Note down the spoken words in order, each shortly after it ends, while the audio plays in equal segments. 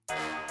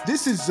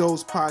This is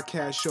Zoe's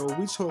podcast show.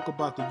 We talk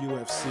about the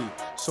UFC.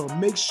 So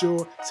make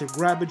sure to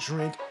grab a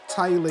drink,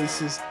 tie your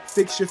laces,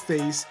 fix your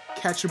face,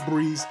 catch a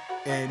breeze,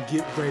 and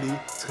get ready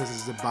because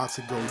it's about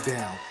to go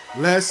down.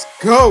 Let's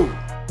go!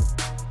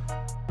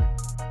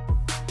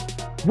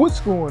 What's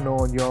going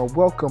on, y'all?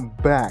 Welcome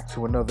back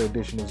to another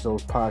edition of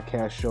Zoe's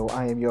podcast show.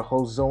 I am your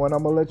host, Zoe, and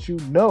I'm going to let you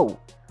know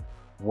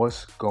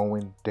what's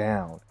going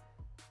down.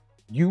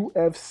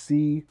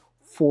 UFC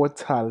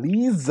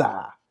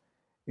Fortaleza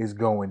is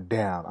going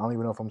down. I don't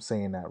even know if I'm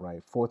saying that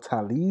right.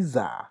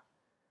 Fortaleza.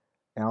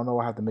 And I don't know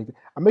what I have to make it.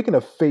 I'm making a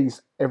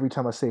face every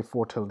time I say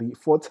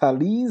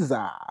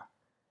Fortaleza.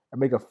 I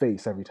make a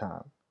face every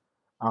time.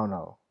 I don't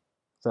know.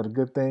 Is that a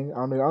good thing? I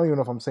don't even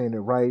know if I'm saying it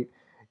right.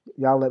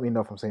 Y'all let me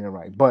know if I'm saying it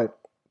right. But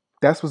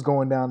that's what's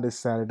going down this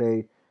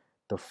Saturday.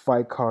 The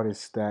fight card is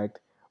stacked.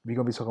 We're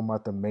going to be talking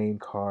about the main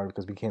card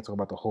because we can't talk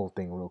about the whole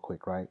thing real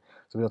quick, right?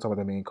 So we're going to talk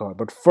about the main card.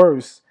 But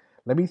first,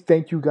 let me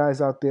thank you guys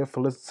out there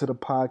for listening to the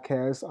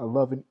podcast. I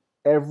love it.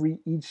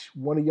 Each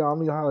one of y'all,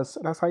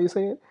 that's how you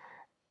say it?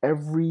 That's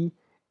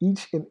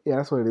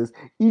what it is.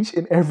 Each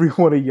and every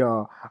one of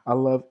y'all. I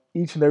love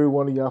each and every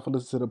one of y'all for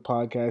listening to the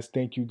podcast.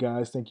 Thank you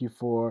guys. Thank you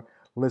for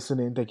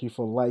listening. Thank you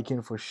for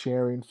liking, for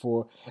sharing,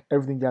 for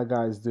everything y'all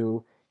guys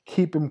do.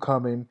 Keep them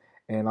coming,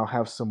 and I'll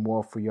have some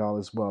more for y'all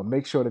as well.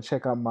 Make sure to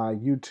check out my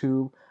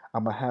YouTube.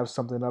 I'm going to have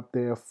something up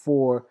there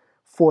for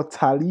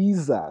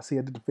Fortaleza. See,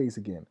 I did the face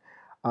again.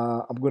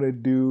 I'm going to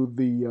do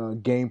the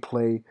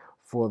gameplay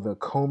for the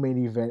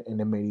co-main event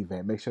and the main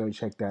event. Make sure to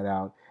check that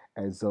out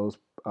as those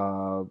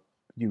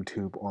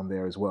YouTube on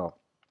there as well.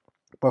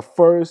 But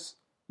first,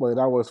 well,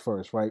 that was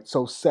first, right?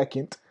 So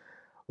second,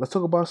 let's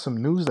talk about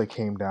some news that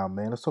came down,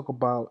 man. Let's talk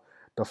about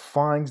the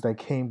fines that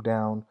came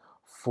down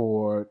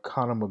for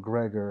Conor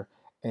McGregor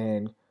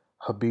and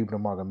Khabib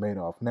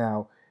Nurmagomedov.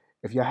 Now,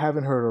 if you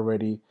haven't heard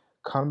already,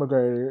 Conor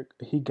McGregor,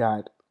 he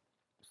got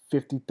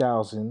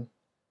 50,000.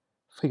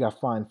 He got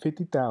fined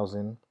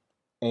 50,000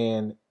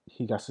 and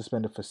he got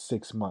suspended for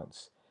 6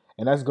 months.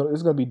 And it's going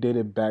to be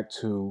dated back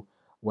to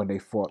when they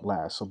fought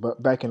last, so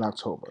back in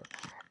October.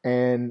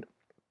 And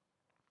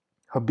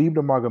Khabib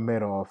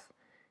Nurmagomedov,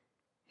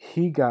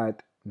 he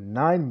got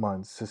 9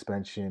 months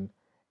suspension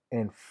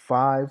and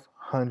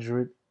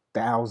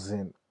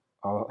 500,000,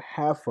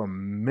 half a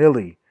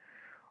milli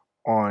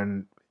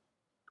on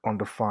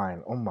the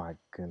fine. Oh my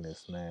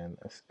goodness, man,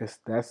 that's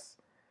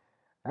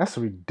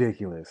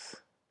ridiculous.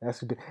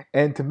 That's ridiculous.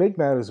 And to make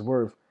matters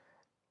worse,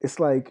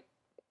 it's like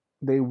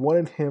they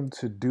wanted him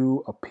to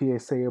do a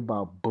PSA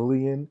about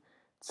bullying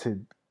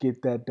to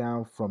get that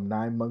down from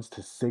 9 months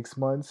to 6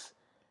 months.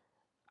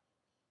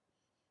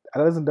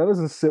 That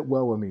doesn't sit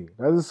well with me.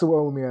 That doesn't sit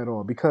well with me at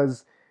all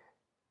because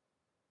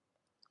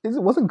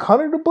wasn't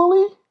Connor the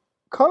bully?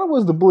 Connor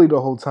was the bully the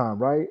whole time,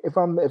 right? If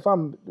I'm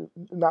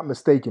not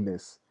mistaken,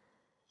 this,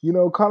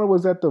 Connor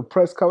was at the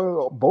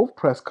both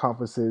press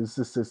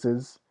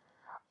conferences,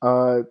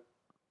 uh,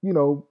 you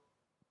know,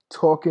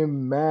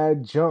 talking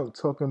mad junk,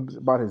 talking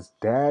about his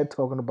dad,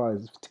 talking about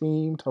his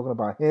team, talking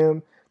about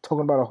him,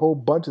 talking about a whole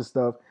bunch of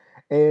stuff,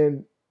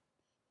 and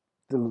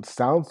it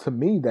sounds to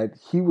me that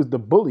he was the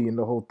bully in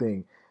the whole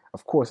thing.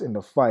 Of course, in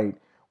the fight,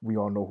 we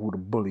all know who the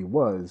bully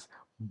was,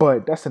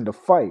 but that's in the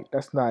fight.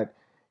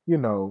 You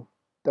know,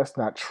 that's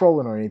not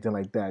trolling or anything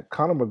like that.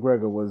 Conor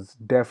McGregor was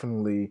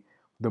definitely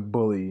the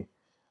bully,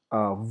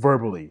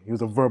 verbally. He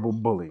was a verbal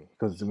bully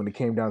because when it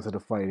came down to the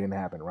fight, it didn't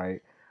happen,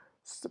 right?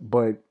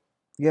 But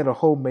yeah, the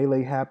whole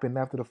melee happened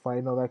after the fight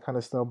and all that kind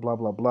of stuff, blah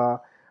blah blah.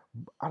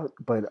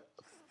 But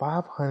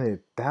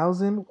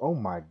 500,000? Oh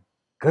my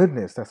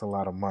goodness, that's a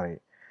lot of money.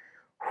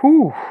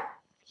 Whew.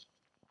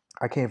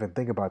 I can't even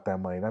think about that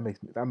money.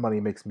 That money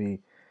makes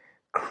me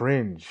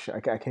cringe. I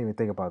can't even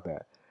think about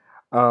that.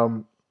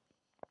 Um,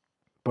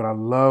 but I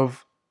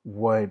love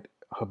what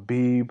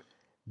Khabib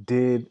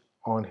did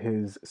on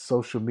his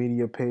social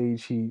media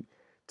page. He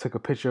took a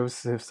picture of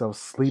himself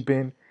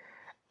sleeping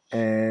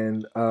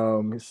and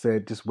he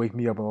said, "Just wake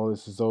me up when all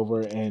this is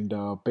over." And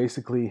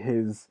basically,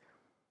 his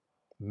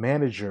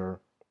manager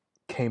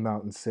came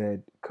out and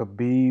said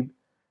Khabib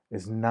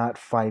is not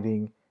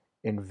fighting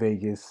in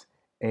Vegas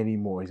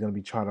anymore. He's going to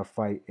be trying to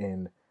fight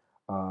in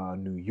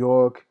New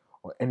York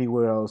or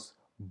anywhere else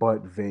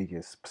but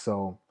Vegas.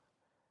 So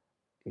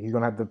he's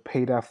going to have to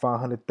pay that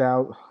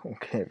 500,000. I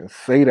can't even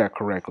say that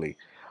correctly.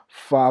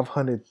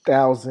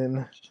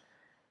 500,000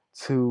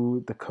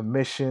 to the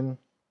commission,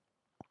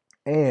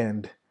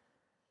 and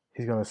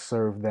he's going to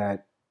serve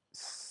that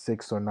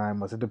 6 or 9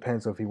 months. It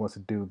depends if he wants to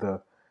do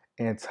the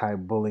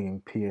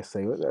anti-bullying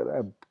PSA.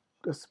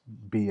 That's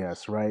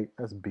BS, right?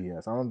 That's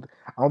BS. I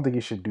don't think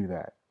he should do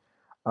that.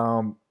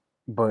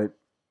 But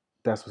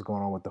that's what's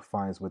going on with the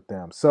fines with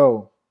them.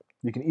 So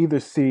you can either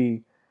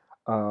see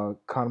Conor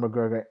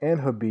McGregor and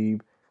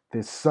Khabib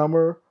this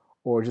summer,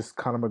 or just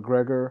Conor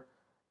McGregor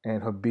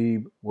and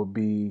Khabib will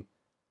be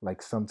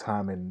like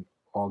sometime in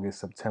August,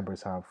 September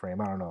time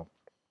frame. I don't know,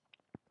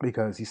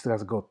 because he still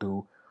has to go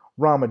through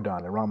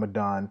Ramadan, and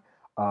Ramadan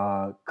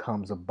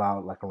comes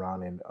about like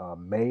around in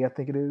May, I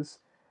think it is.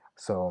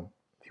 So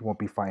he won't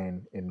be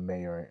fighting in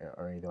May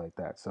or anything like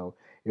that. So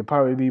it'll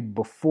probably be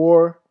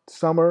before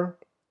summer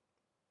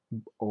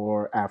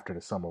or after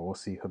the summer. We'll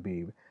see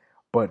Habib.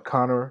 But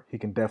Conor, he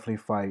can definitely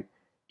fight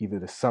either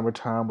the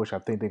summertime, which I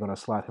think they're going to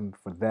slot him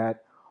for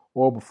that,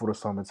 or before the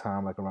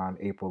summertime, like around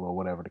April or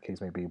whatever the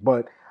case may be.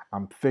 But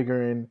I'm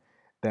figuring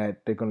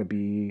that they're going to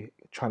be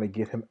trying to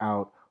get him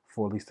out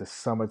for at least the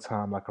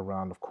summertime, like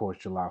around, of course,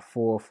 July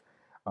 4th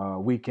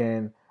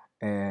weekend.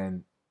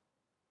 And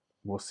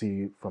we'll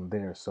see from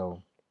there.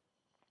 So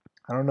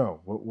I don't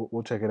know.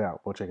 We'll check it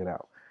out. We'll check it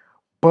out.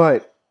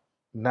 But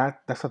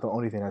not that's not the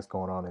only thing that's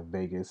going on in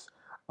Vegas.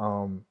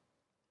 Um,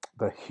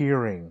 the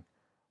hearing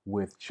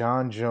with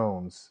John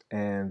Jones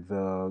and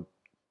the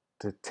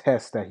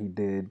test that he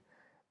did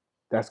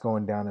that's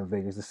going down in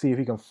Vegas to see if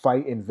he can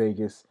fight in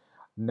Vegas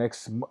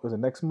was it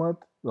next month?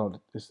 No,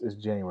 it's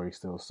January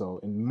still. So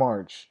in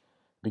March,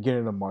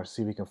 beginning of March,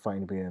 see if he can fight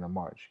in the beginning of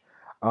March.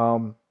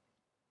 Um,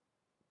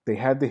 they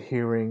had the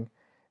hearing.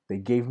 They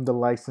gave him the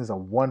license, a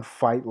one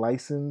fight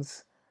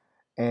license,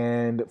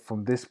 and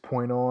from this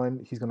point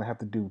on, he's gonna have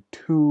to do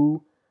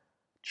two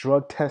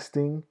drug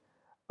testing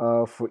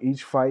for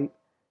each fight.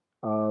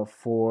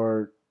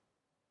 For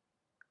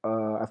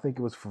I think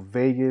it was for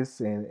Vegas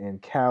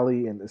and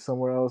Cali and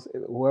somewhere else,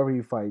 whoever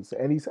he fights.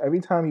 Every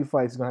time he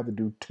fights, he's gonna have to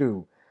do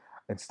two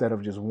instead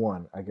of just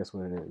one. I guess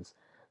what it is.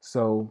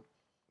 So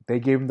they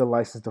gave him the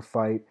license to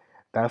fight.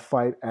 That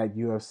fight at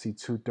UFC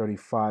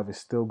 235 is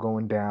still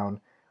going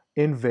down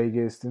in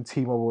Vegas in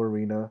T-Mobile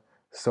Arena.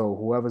 So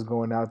whoever's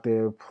going out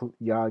there,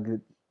 y'all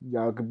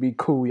can be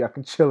cool. Y'all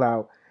can chill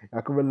out.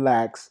 Y'all can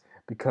relax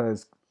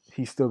because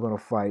he's still gonna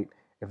fight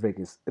in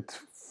Vegas. It's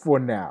for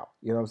now.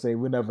 You know what I'm saying?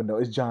 We never know.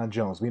 It's John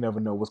Jones. We never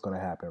know what's gonna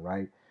happen,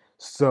 right?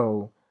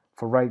 So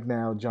for right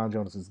now, John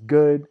Jones is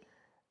good.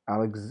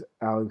 Alex,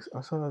 I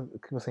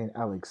keep saying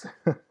Alex.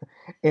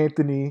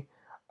 Anthony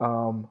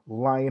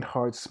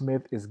Lionheart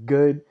Smith is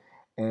good,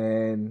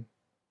 and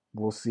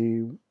we'll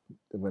see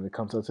when it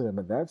comes up to them.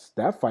 But that's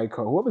that fight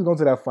card. Whoever's going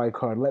to that fight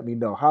card, let me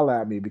know.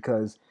 Holla at me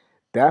because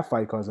that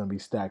fight card is going to be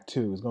stacked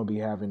too. It's going to be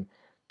having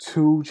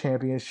two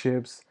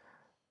championships.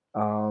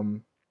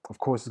 Um, of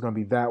course, it's going to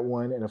be that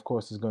one, and of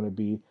course, it's going to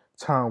be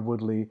Tom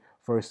Woodley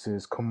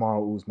versus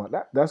Kamaru Usman.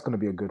 That's going to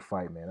be a good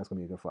fight, man. That's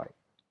going to be a good fight.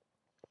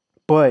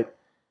 But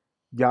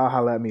y'all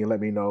holla at me and let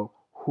me know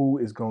who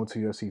is going to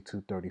UFC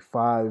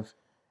 235.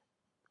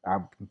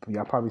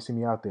 Y'all probably see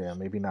me out there.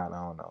 Maybe not. I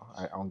don't know.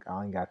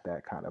 I ain't got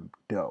that kind of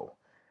dough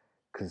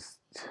because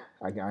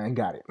I ain't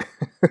got it.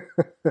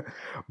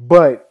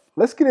 But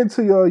let's get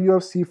into your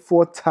UFC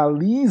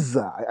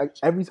Fortaleza.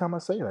 Every time I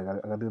say it, I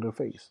got to do the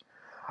face.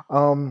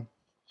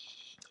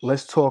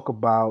 Let's talk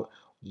about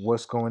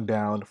what's going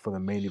down for the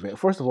main event.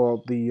 First of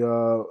all,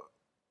 the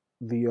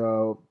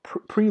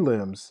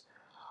prelims.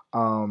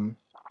 Um,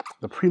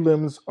 the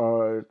prelims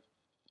are,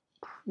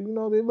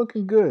 they're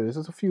looking good. There's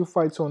just a few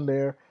fights on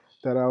there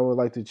that I would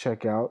like to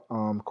check out.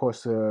 Of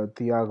course,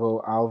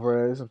 Thiago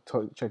Alvarez,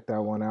 check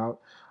that one out.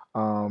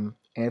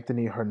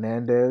 Anthony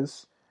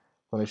Hernandez,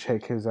 going to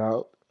check his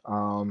out.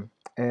 And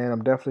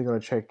I'm definitely going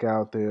to check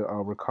out the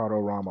Ricardo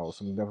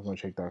Ramos. I'm definitely going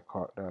to check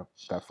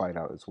that fight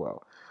out as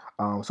well.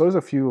 So there's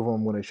a few of them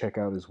I'm going to check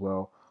out as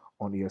well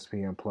on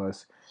ESPN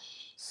Plus.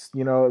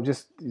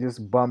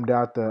 Just bummed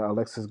out that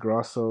Alexis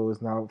Grasso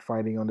is now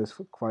fighting on this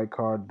fight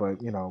card,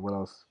 but what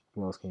else?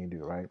 What else can you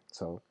do, right?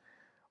 So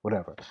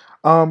whatever.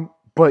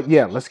 But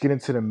yeah, let's get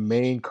into the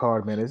main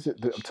card, man.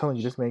 I'm telling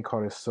you, this main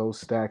card is so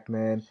stacked,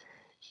 man.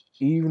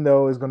 Even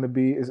though it's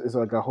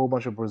like a whole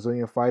bunch of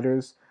Brazilian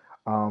fighters,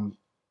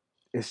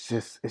 it's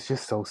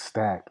just so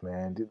stacked,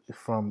 man.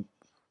 Let's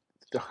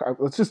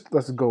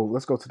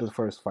go to the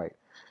first fight.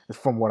 It's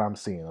from what I'm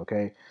seeing,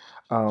 okay.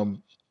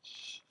 Um,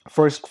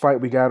 First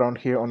fight we got on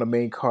here on the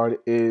main card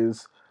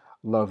is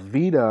La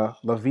Vida,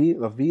 La Vi,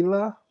 La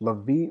Vila, La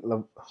Vi,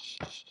 La.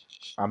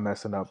 I'm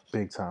messing up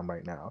big time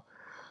right now.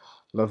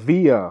 La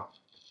Villa,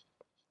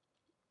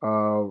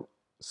 uh,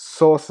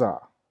 Sosa.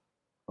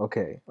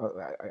 Okay,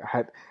 I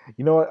had,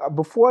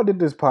 before I did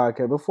this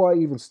podcast, before I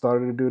even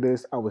started to do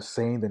this, I was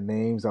saying the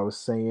names. I was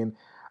saying,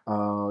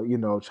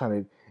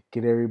 trying to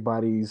get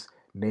everybody's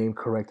name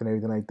correct and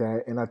everything like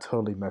that, and I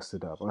totally messed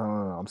it up.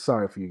 I'm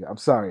sorry for you. I'm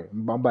sorry.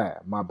 My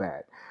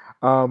bad.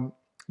 Um,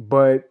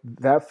 but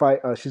that fight,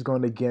 she's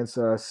going against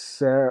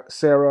Sarah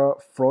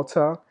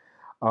Frota.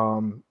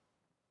 Um,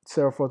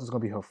 Sarah Frota is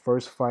going to be her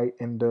first fight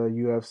in the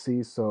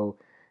UFC, so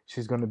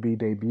she's going to be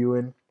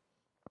debuting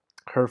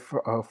her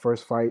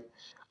first fight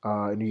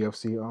in the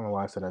UFC. I don't know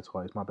why I said that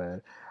twice. My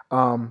bad.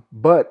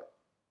 But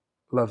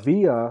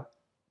Lavia,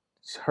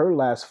 her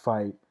last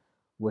fight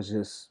was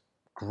just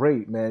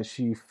great, man.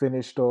 She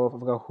finished off. I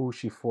forgot who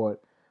she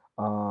fought,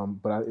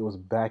 but it was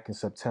back in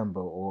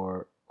September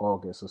or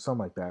August or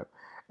something like that,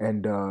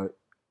 and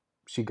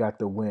she got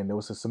the win. It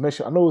was a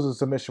submission. I know it was a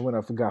submission win.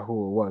 I forgot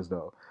who it was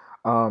though.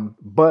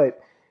 But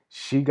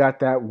she got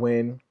that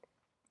win,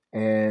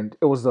 and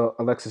it was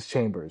Alexis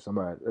Chambers. I'm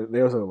right.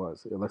 There's what it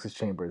was. Alexis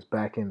Chambers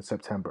back in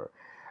September,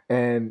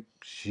 and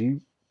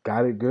she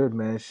got it good,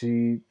 man.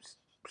 She's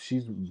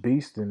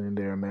beasting in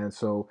there, man.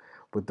 So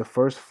with the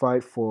first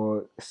fight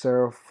for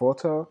Sarah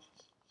Forta,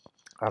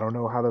 I don't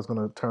know how that's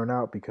going to turn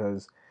out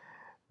because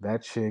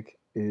that chick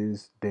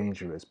is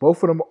dangerous.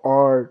 Both of them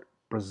are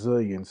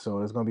Brazilian,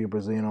 so it's going to be a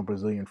Brazilian on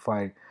Brazilian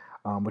fight,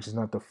 which is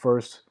not the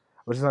first,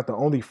 which is not the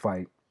only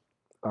fight.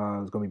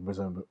 It's going to be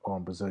Brazilian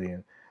on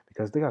Brazilian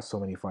because they got so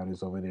many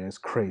fighters over there. It's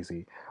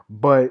crazy,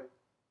 but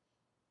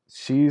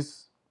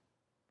she's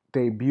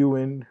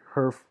debuting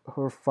her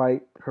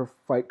fight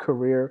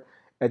career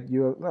at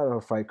not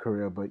her fight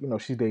career, but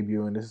she's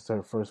debuting. This is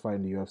her first fight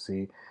in the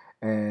UFC,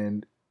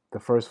 and the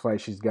first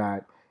fight she's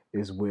got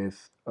is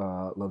with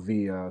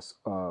Lavia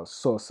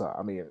Sosa.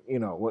 I mean,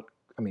 what?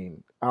 I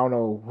mean, I don't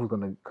know who's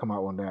gonna come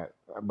out on that,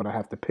 but I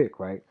have to pick,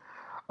 right?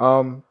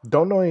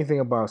 Don't know anything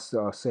about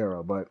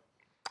Sarah, but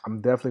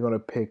I'm definitely gonna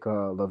pick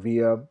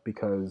Lavia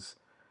because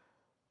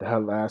her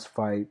last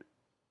fight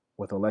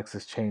with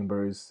Alexis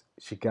Chambers.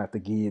 She got the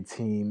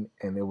guillotine,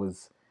 and it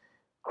was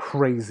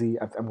crazy.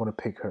 I'm going to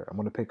pick her. I'm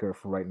going to pick her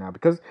for right now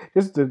because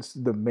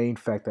just the main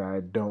fact that I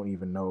don't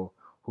even know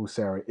who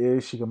Sarah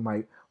is.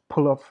 Might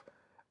pull off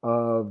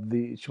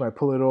she might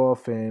pull it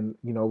off, and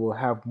we'll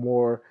have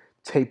more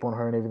tape on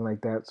her and everything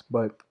like that.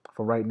 But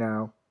for right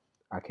now,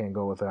 I can't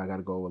go with her. I got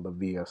to go with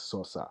Lavia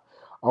Sosa.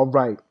 All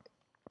right.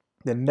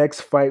 The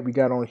next fight we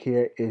got on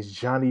here is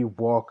Johnny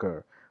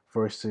Walker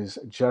versus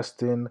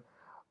Justin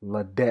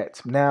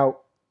Ledette. Now,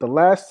 the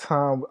last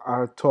time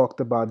I talked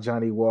about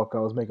Johnny Walker,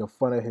 I was making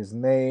fun of his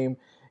name.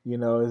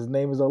 His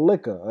name is a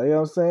liquor. You know what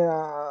I'm saying?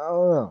 I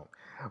don't know.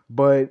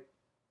 But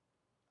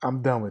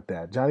I'm done with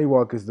that. Johnny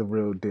Walker is the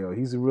real deal.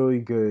 He's really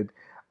good.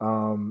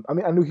 I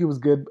mean, I knew he was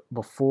good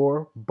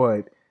before,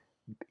 but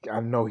I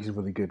know he's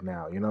really good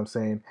now. You know what I'm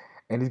saying?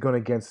 And he's going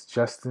against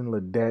Justin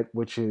Ledette,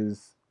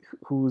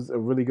 who's a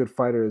really good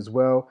fighter as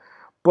well.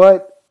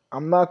 But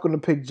I'm not going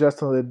to pick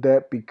Justin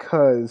Ledette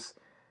because,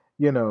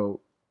 you know,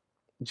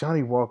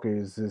 Johnny Walker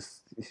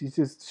he's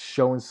just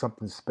showing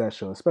something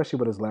special, especially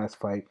with his last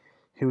fight.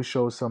 He'll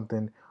show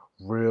something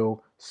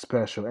real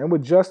special. And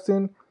with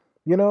Justin,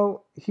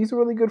 he's a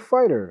really good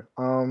fighter.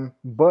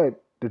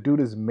 But the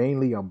dude is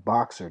mainly a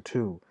boxer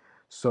too.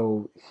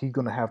 So he's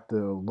gonna have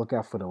to look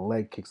out for the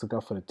leg kicks, look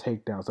out for the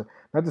takedowns. So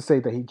not to say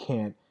that he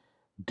can't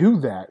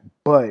do that,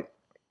 but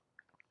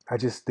I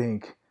just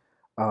think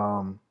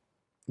um,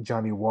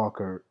 Johnny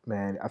Walker,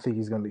 man, I think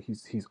he's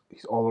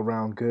all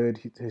around good.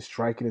 His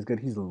striking is good.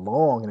 He's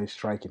long in his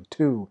striking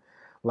too,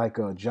 like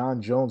a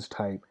John Jones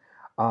type.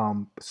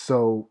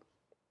 So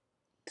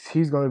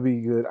he's gonna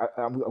be good.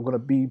 I'm gonna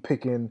be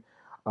picking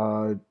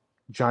uh,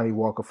 Johnny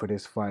Walker for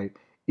this fight,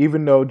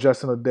 even though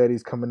Justin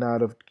Odetti's coming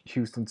out of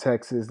Houston,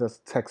 Texas. That's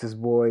a Texas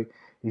boy.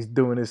 He's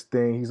doing his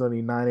thing. He's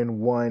only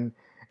 9-1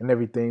 and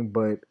everything,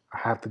 but I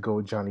have to go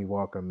with Johnny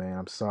Walker, man.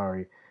 I'm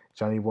sorry.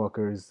 Johnny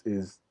Walker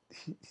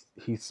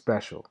he's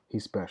special.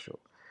 He's special.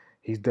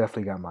 He's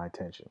definitely got my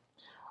attention.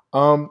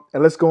 And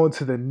let's go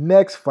into the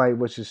next fight,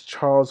 which is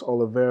Charles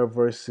Oliveira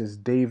versus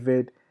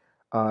David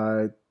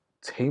uh,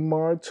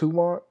 Timar.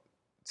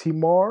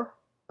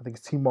 I think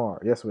it's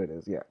Timar. Yes, it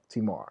is. Yeah,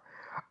 Timar.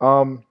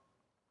 Um,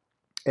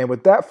 and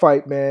with that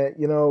fight, man,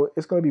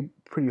 it's going to be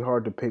pretty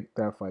hard to pick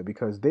that fight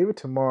because David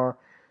Tamar,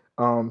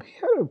 he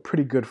had a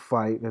pretty good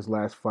fight in his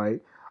last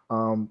fight.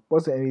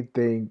 Wasn't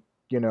anything,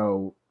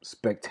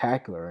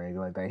 spectacular or anything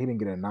like that. He didn't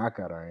get a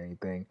knockout or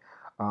anything.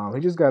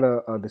 He just got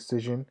a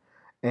decision,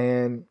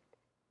 and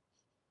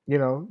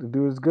the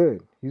dude is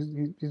good.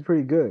 He's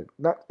pretty good.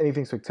 Not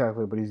anything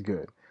spectacular, but he's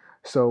good.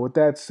 So with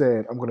that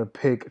said, I'm gonna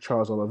pick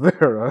Charles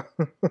Oliveira.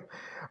 I'm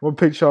gonna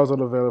pick Charles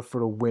Oliveira for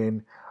the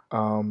win.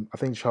 I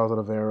think Charles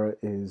Oliveira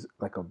is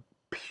like a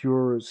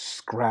pure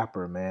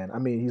scrapper, man. I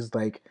mean, he's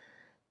like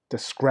the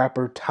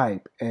scrapper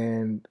type,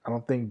 and I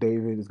don't think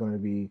David is going to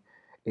be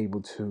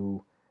able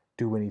to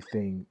do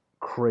anything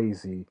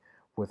crazy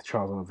with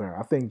Charles Oliveira.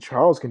 I think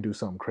Charles can do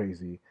something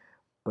crazy,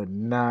 but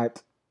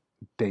not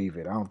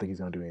David. I don't think he's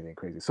going to do anything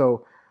crazy.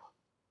 So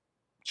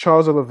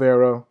Charles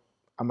Oliveira,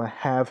 I'm gonna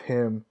have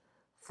him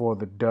for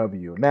the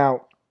W.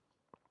 Now,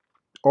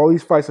 all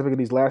these fights I'm picking,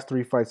 these last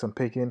three fights I'm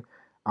picking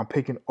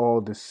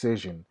all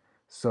decision.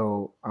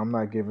 So I'm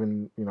not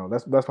giving,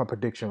 that's my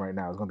prediction right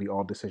now. It's gonna be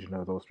all decision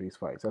of those three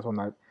fights. That's why I'm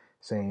not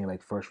saying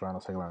like first round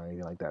or second round or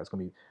anything like that. It's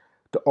gonna be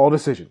all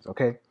decisions.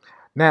 Okay.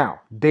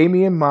 Now,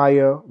 Damian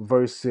Maya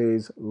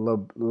versus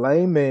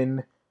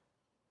Layman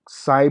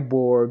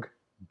Cyborg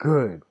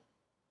Good.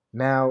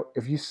 Now,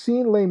 if you've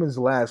seen Layman's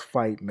last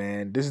fight,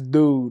 man, this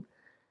dude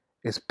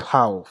is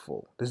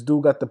powerful. This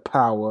dude got the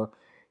power.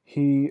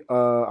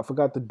 I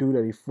forgot the dude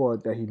that he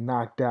fought that he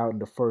knocked out in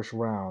the first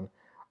round.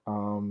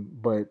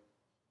 But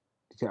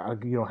yeah,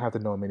 you don't have to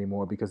know him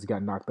anymore because he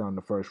got knocked out in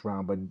the first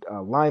round. But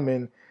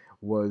Lyman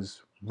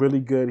was really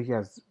good. He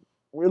has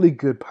really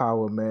good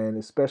power, man,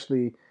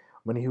 especially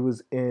when he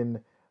was in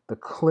the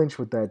clinch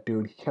with that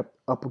dude. He kept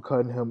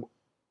uppercutting him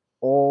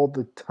all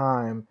the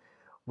time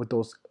with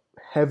those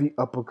heavy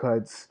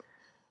uppercuts.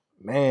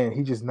 Man,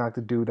 he just knocked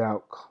the dude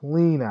out,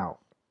 clean out.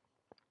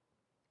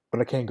 But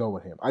I can't go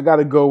with him. I got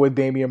to go with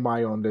Damian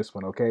Maya on this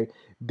one, okay?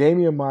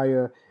 Damian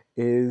Maya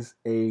is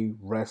a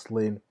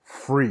wrestling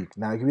freak.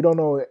 Now, if you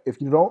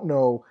don't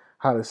know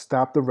how to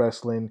stop the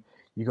wrestling.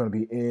 You're going to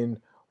be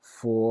in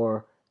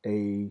for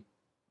a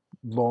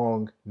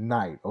long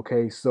night.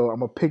 Okay, so I'm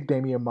gonna pick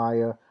Damian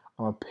Maya.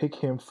 I'm gonna pick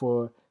him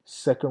for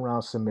second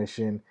round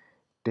submission.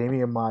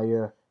 Damian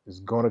Maya is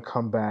gonna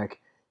come back.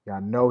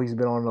 Y'all know he's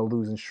been on a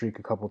losing streak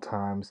a couple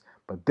times,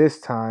 but this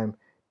time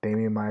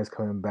Damian Maya is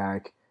coming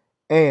back,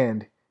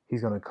 and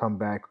he's gonna come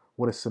back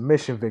with a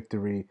submission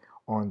victory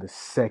on the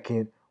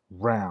second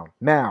round.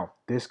 Now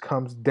this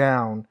comes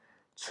down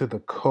to the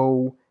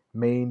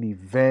co-main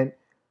event: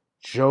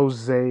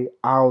 Jose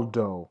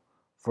Aldo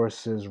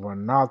versus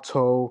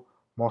Renato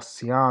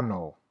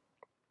Marciano.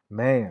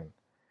 Man,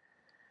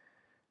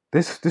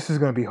 this is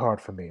gonna be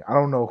hard for me. I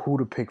don't know who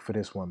to pick for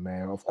this one,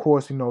 man. Of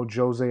course,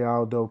 Jose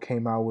Aldo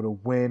came out with a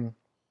win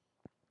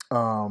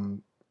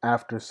um,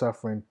 after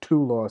suffering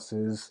two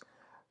losses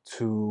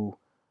to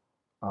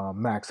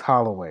Max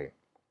Holloway.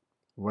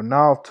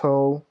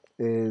 Ronaldo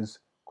is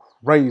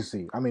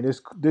crazy. I mean,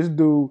 this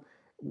dude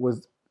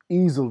was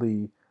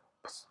easily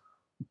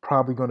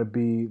probably going to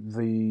be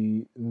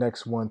the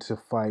next one to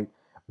fight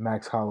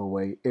Max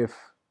Holloway if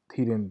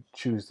he didn't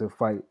choose to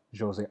fight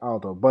Jose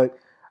Aldo. But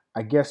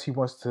I guess he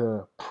wants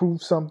to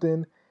prove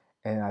something,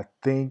 and I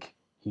think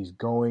he's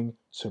going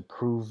to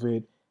prove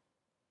it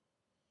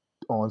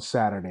on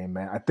Saturday,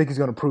 man. I think he's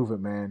going to prove it,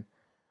 man.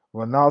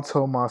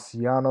 Ronaldo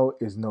Marciano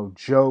is no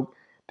joke.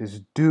 This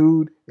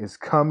dude is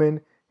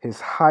coming. His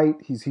height,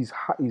 he's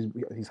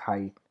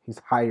height. He's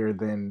higher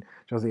than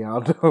Jose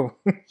Aldo.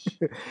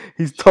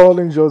 He's taller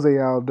than Jose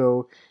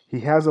Aldo. He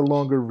has a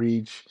longer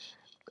reach.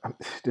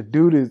 The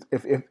dude is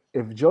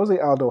if Jose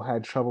Aldo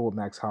had trouble with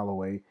Max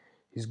Holloway,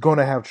 he's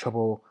gonna have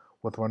trouble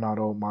with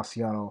Ronaldo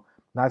Marciano.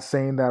 Not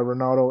saying that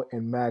Ronaldo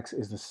and Max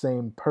is the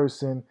same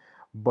person,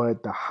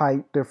 but the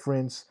height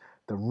difference,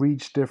 the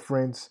reach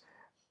difference.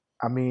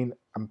 I mean,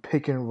 I'm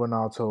picking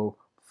Ronaldo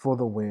for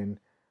the win,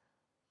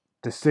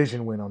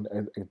 decision win on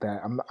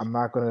that. I'm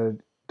not gonna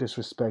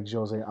disrespect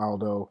Jose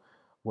Aldo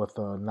with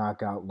a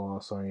knockout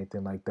loss or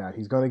anything like that.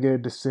 He's gonna get a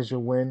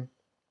decision win,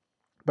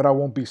 but I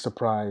won't be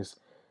surprised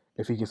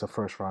if he gets a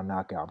first round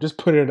knockout. Just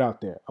put it out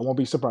there. I won't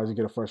be surprised if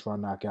he get a first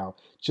round knockout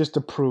just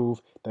to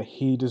prove that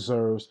he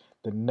deserves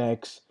the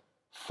next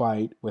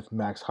fight with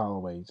Max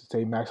Holloway. To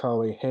say Max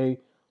Holloway, hey,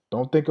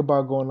 don't think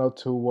about going up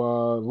to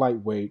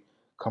lightweight.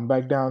 Come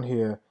back down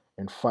here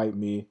and fight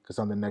me because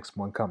I'm the next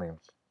one coming.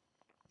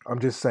 I'm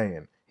just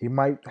saying he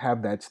might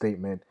have that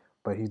statement,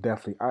 but he's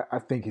definitely. I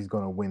think he's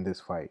going to win this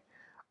fight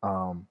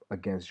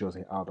against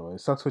Jose Aldo.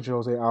 It sucks for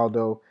Jose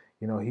Aldo.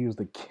 He was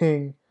the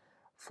king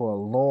for a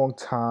long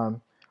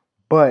time,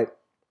 but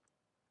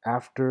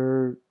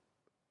after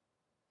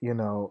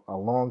a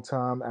long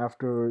time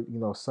after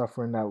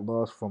suffering that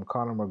loss from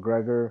Conor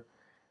McGregor,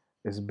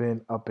 it's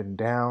been up and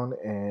down,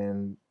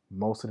 and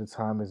most of the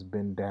time it's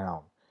been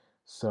down.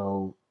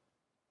 So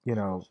you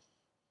know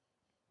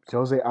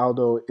Jose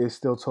Aldo is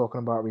still talking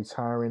about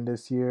retiring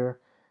this year,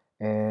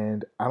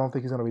 and I don't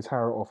think he's going to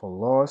retire off a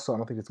loss. So I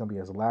don't think it's going to be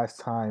his last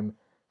time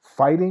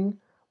fighting,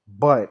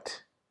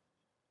 but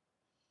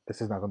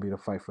this is not going to be the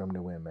fight for him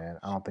to win, man.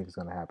 I don't think it's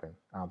going to happen.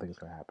 I don't think it's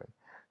going to happen.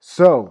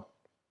 So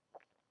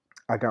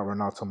I got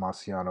Renato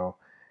Marciano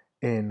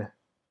in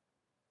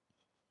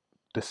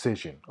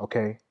decision,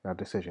 okay? Not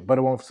decision. But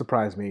it won't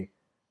surprise me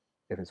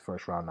if it's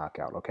first round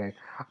knockout, okay?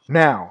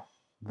 Now,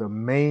 the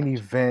main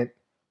event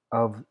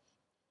of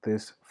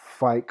this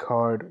fight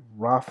card,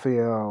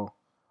 Rafael,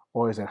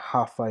 or is it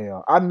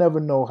Rafael? I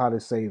never know how to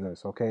say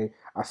this, okay?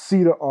 I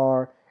see the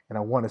R and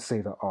I want to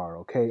say the R,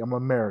 okay? I'm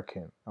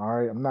American, all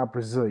right? I'm not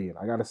Brazilian.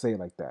 I got to say it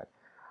like that.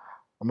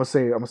 I'm gonna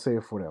say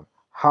it for them.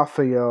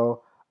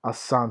 Rafael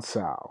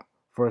Assunção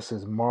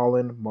versus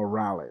Marlon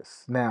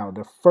Morales. Now,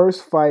 the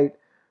first fight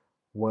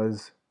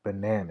was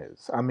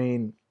bananas. I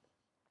mean,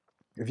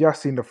 if y'all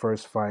seen the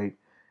first fight,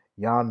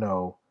 y'all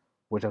know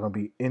what are gonna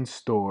be in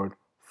store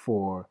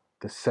for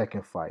the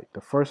second fight.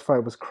 The first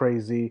fight was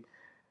crazy.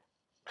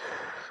 The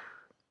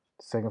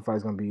second fight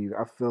is gonna be.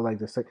 I feel like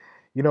the second.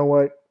 You know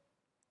what?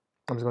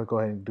 I'm just gonna go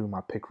ahead and do my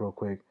pick real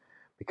quick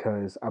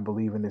because I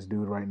believe in this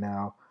dude right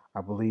now.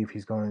 I believe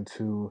he's going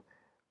to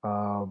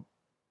uh,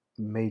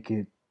 make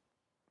it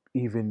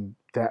even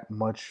that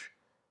much,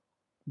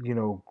 you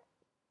know,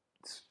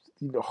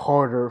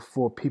 harder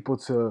for people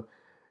to,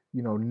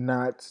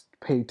 not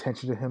pay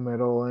attention to him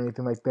at all or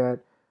anything like that.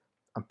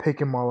 I'm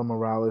picking Marlon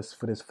Morales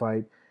for this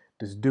fight.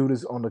 This dude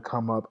is on the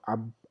come up.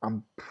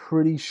 I'm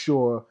pretty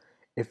sure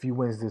if he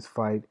wins this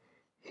fight,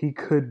 he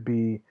could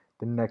be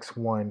the next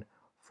one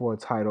for a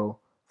title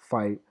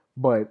fight.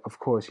 But of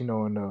course, in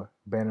the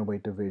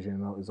bantamweight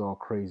division, it's all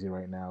crazy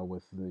right now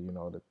with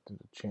the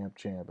champ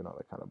and all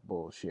that kind of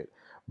bullshit.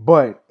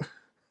 But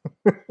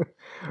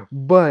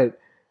but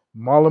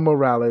Marlon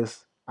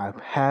Morales, I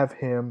have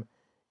him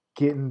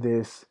getting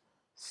this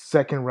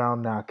second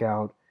round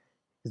knockout.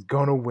 He's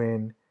gonna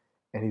win,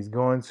 and he's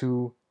going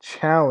to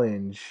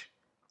challenge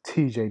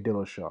T.J.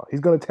 Dillashaw. He's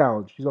gonna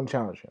challenge. He's gonna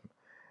challenge him.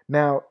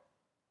 Now,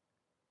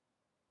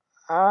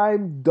 I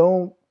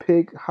don't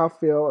pick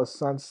Rafael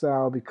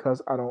Assunção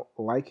because I don't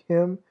like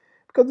him.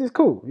 Because he's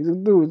cool. He's a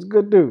dude. He's a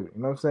good dude.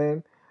 You know what I'm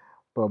saying?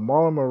 But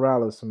Marlon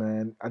Morales,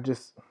 man, I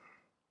just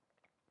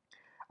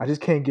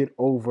can't get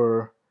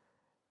over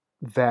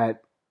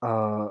that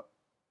uh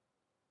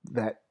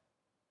that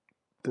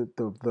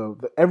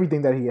the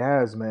everything that he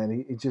has,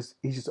 man. He's just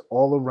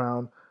all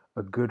around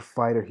a good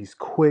fighter. He's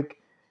quick.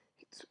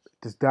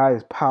 This guy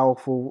is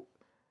powerful.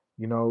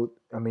 You know,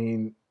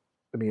 Rafael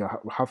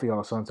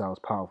Sunsao is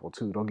powerful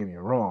too. Don't get me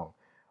wrong,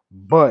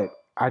 but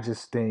I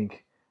just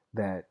think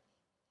that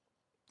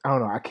I don't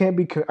know. I can't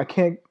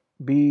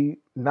be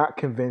not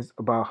convinced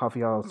about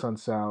Rafael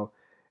Sunsao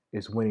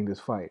is winning this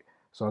fight.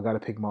 So I got to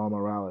pick Marlon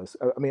Morales.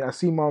 I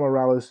see Marlon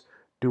Morales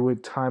do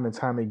it time and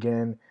time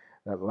again.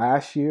 That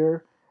last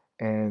year,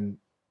 and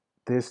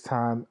this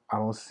time I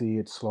don't see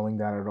it slowing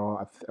down at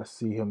all. I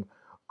see him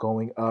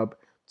going up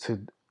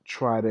to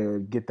try to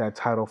get that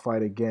title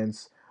fight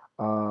against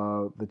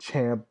the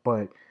champ,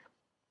 but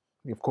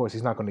of course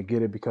he's not going to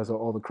get it because of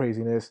all the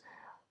craziness.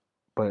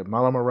 But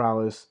Marlon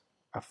Morales,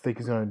 I think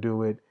he's gonna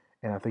do it,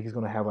 and I think he's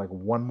gonna have like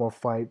one more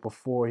fight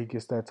before he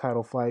gets that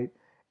title fight,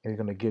 and he's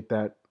gonna get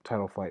that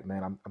title fight,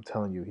 man. I'm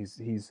telling you,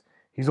 he's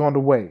on the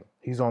way.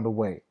 He's on the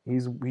way.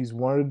 He's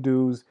one of the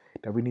dudes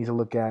that we need to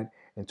look at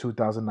in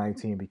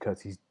 2019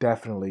 because he's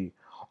definitely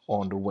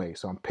on the way.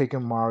 So I'm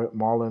picking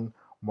Marlon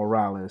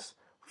Morales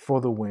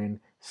for the win,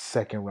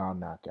 second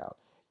round knockout.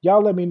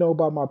 Y'all let me know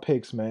about my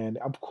picks, man.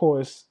 Of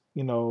course,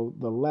 the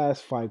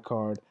last fight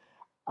card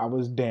I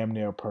was damn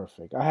near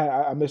perfect.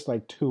 I missed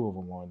like two of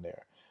them on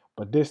there,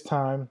 but this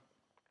time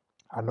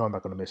I know I'm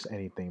not gonna miss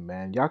anything,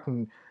 man. Y'all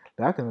can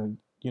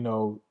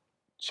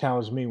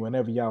challenge me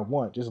whenever y'all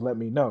want. Just let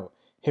me know.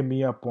 Hit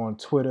me up on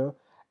Twitter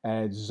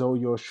at Zoe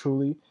Yours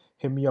Truly.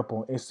 Hit me up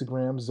on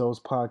Instagram, Zoe's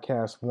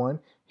Podcast One.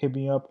 Hit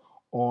me up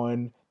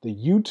on the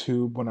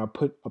YouTube when I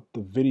put up the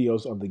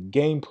videos of the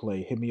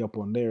gameplay. Hit me up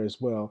on there as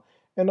well.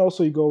 And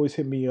also you can always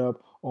hit me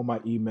up on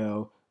my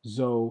email,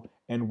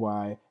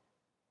 ZoeNY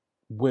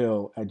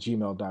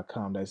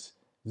will@gmail.com. That's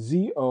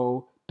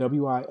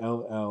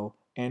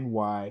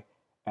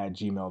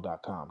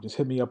ZOWILLNY@gmail.com. Just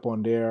hit me up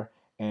on there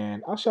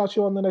and I'll shout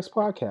you on the next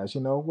podcast,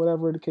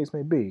 whatever the case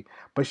may be.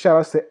 But shout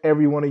outs to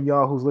every one of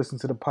y'all who's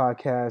listened to the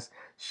podcast.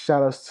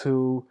 Shout outs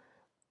to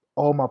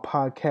all my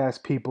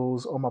podcast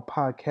peoples, all my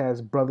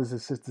podcast brothers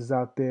and sisters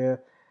out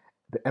there,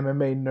 the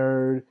MMA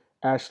nerd,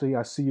 Ashley,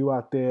 I see you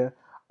out there.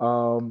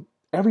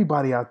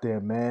 Everybody out there,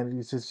 man.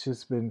 It's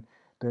just been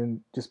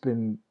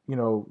listening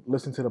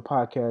to the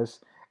podcast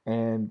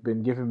and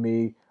been giving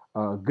me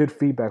good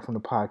feedback from the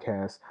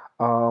podcast.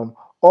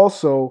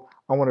 Also,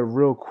 I want to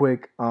real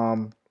quick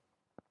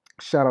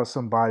shout out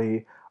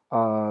somebody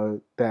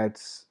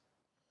that's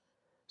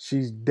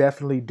she's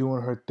definitely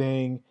doing her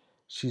thing.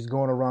 She's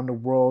going around the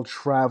world,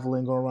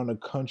 traveling, going around the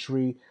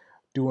country,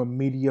 doing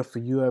media for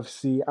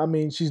UFC. I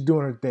mean, she's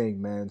doing her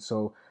thing, man.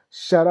 So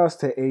shout outs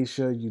to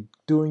Aisha. You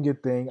doing your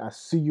thing. I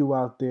see you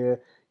out there.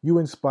 You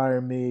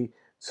inspire me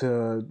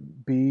to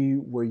be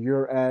where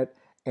you're at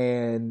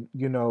and,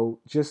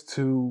 just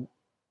to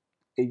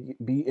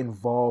be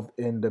involved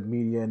in the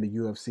media and the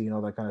UFC and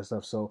all that kind of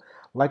stuff. So,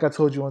 like I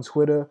told you on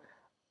Twitter,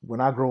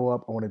 when I grow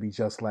up, I want to be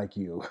just like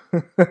you.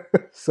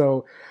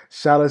 So,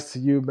 shout outs to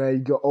you, man.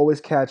 You can always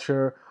catch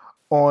her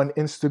on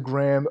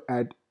Instagram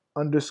at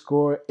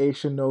underscore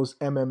Aisha Knows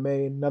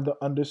MMA, another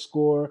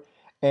underscore.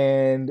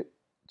 And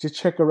just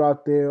check her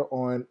out there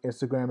on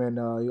Instagram. And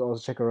you also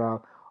check her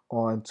out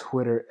on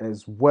Twitter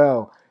as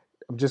well.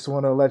 I just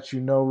want to let you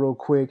know real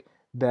quick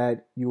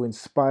that you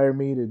inspire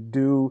me to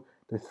do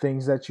the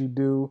things that you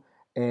do.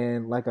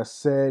 And like I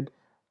said,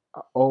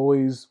 I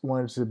always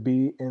wanted to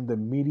be in the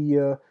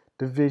media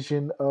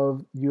division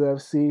of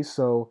UFC.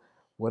 So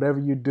whatever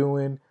you're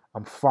doing,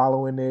 I'm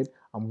following it.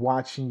 I'm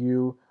watching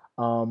you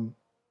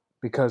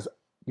because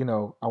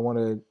I want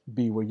to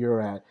be where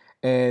you're at.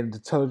 And to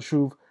tell the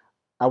truth,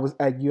 I was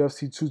at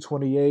UFC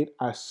 228.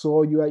 I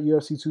saw you at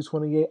UFC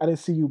 228. I didn't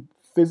see you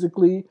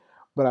physically,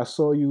 but I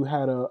saw you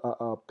had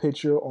a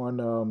picture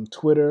on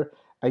Twitter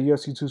at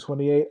UFC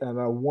 228, and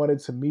I wanted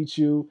to meet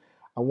you.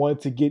 I wanted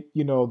to get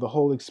the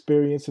whole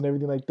experience and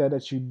everything like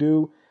that you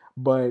do,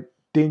 but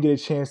didn't get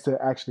a chance to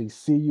actually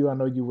see you. I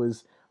know you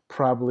was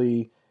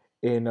probably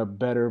in a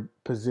better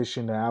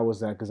position than I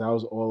was at because I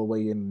was all the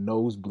way in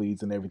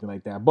nosebleeds and everything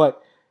like that. But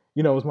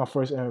it was my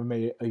first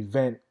MMA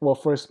event. Well,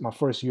 my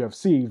first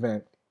UFC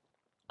event.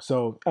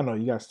 So I know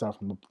you gotta start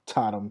from the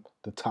bottom.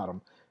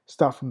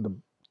 Start from the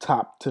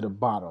top to the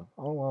bottom.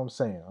 I don't know what I'm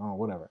saying. Oh,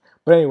 whatever.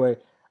 But anyway,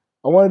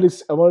 I wanted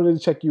to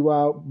check you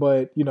out,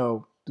 but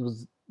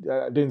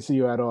I didn't see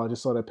you at all. I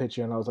just saw that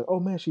picture and I was like, oh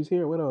man, she's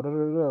here. What else?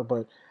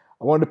 But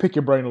I wanted to pick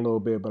your brain a little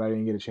bit, but I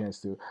didn't get a chance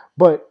to.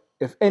 But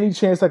if any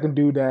chance I can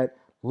do that,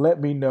 let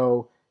me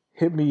know.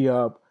 Hit me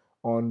up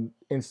on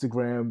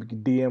Instagram,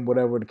 DM,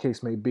 whatever the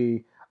case may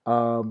be.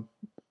 I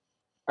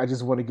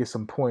just want to get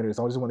some pointers.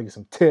 I just want to get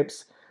some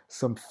tips,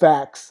 some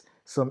facts,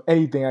 some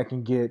anything I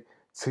can get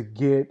to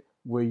get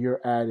where you're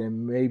at,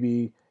 and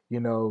maybe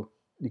you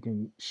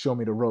can show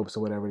me the ropes or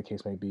whatever the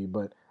case may be.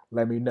 But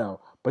let me know.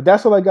 But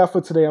that's all I got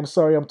for today. I'm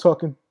sorry I'm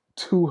talking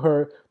to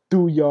her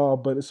through y'all,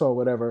 but it's all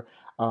whatever.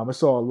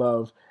 It's all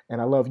love.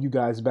 and I love you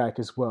guys back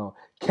as well.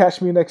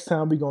 Catch me next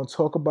time. We're going to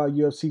talk about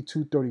UFC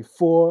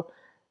 234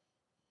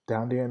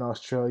 down there in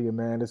Australia,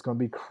 man. It's going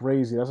to be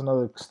crazy. That's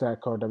another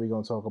stat card that we're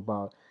going to talk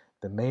about.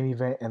 The main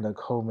event and the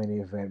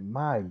co-main event.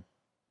 My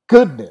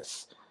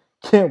goodness.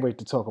 Can't wait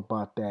to talk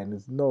about that.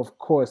 And of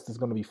course, there's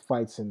going to be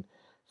fights in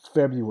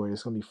February.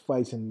 There's going to be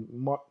fights in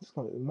March.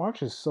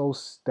 March is so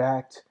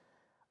stacked.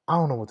 I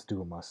don't know what to do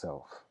with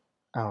myself.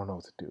 I don't know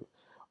what to do.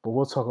 But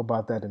we'll talk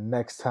about that the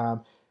next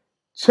time.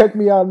 Check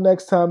me out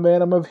next time,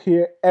 man. I'm up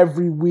here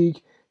every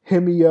week.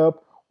 Hit me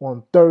up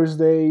on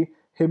Thursday.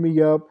 Hit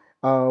me up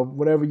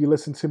whenever you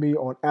listen to me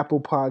on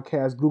Apple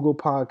Podcasts, Google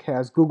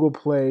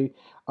Play,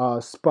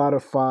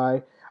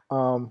 Spotify.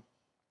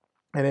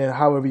 And then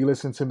however you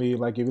listen to me,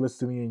 like if you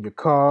listen to me in your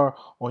car,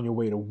 on your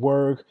way to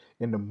work,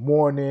 in the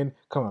morning,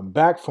 coming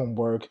back from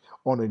work,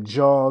 on a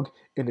jog,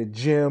 in the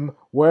gym,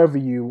 wherever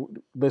you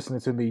listening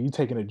to me, you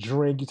taking a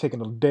drink, you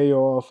taking a day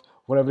off,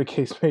 whatever the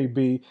case may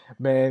be,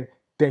 man,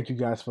 thank you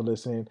guys for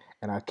listening,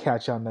 and I'll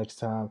catch y'all next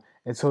time.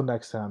 Until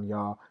next time,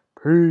 y'all,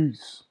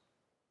 peace.